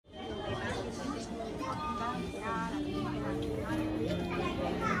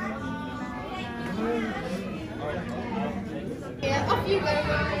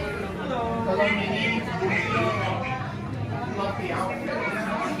Hello, Minnie. Love the outfit.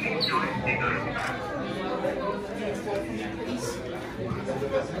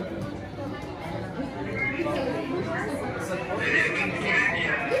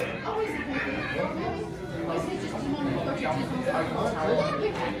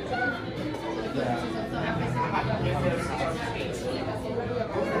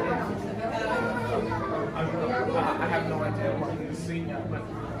 I have no idea what he's seen yet, but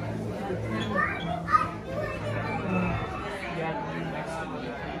yeah,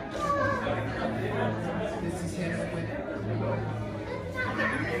 this is him with.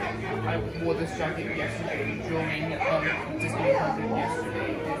 I wore this jacket yesterday during Disneyland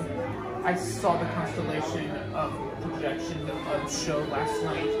yesterday. And I saw the constellation of projection of show last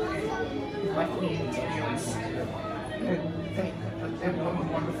night, and it left me in tears. And what a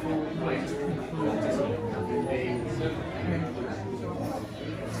wonderful way to conclude Disneyland Day.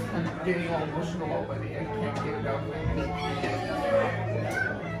 I'm getting all emotional already. I can't get it out.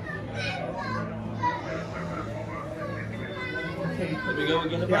 Okay. There we go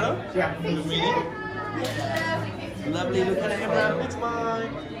again, Roberto? Yeah. Good meeting. Lovely. Look at the camera. It's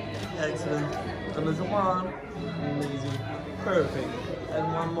mine. Excellent. Another one. Amazing. Perfect. And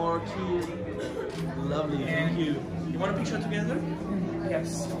one more cute. Lovely. Thank you. You want a picture together?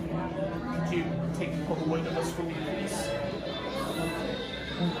 Yes. Could you take a Polaroid of us for me, please?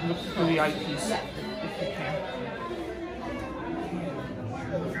 Look through the eyepiece, if you can.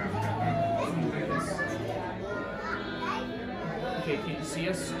 Okay, can you see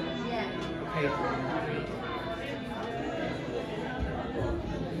us? Yeah. Okay.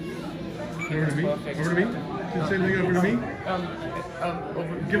 Over to me? Perfect. Over to me? Can you say anything over to me? Over.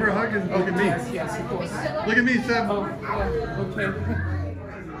 Give her a hug and look at me. Yes, of course. Look at me, Sam. Oh, yeah, okay.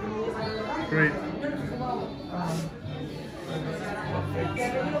 Great.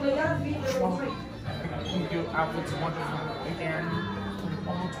 Your outfit's wonderful. Again,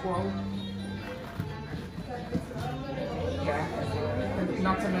 all 12. Yeah. And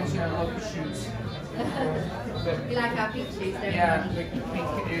not to mention, I love the shoes. You like our pink shoes, don't Yeah, the pink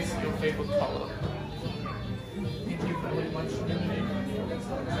is your favorite color. Thank you very much.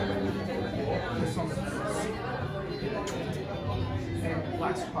 And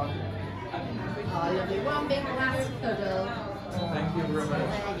last hug. Oh, lovely. One big last cuddle. Thank you very much.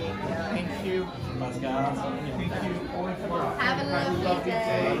 Thank you. Thank you. Have a lovely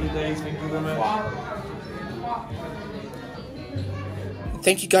day. Lovely days. Thank you very much.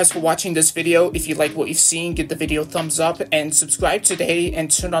 Thank you guys for watching this video. If you like what you've seen, give the video a thumbs up and subscribe today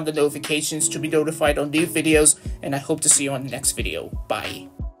and turn on the notifications to be notified on new videos. And I hope to see you on the next video. Bye.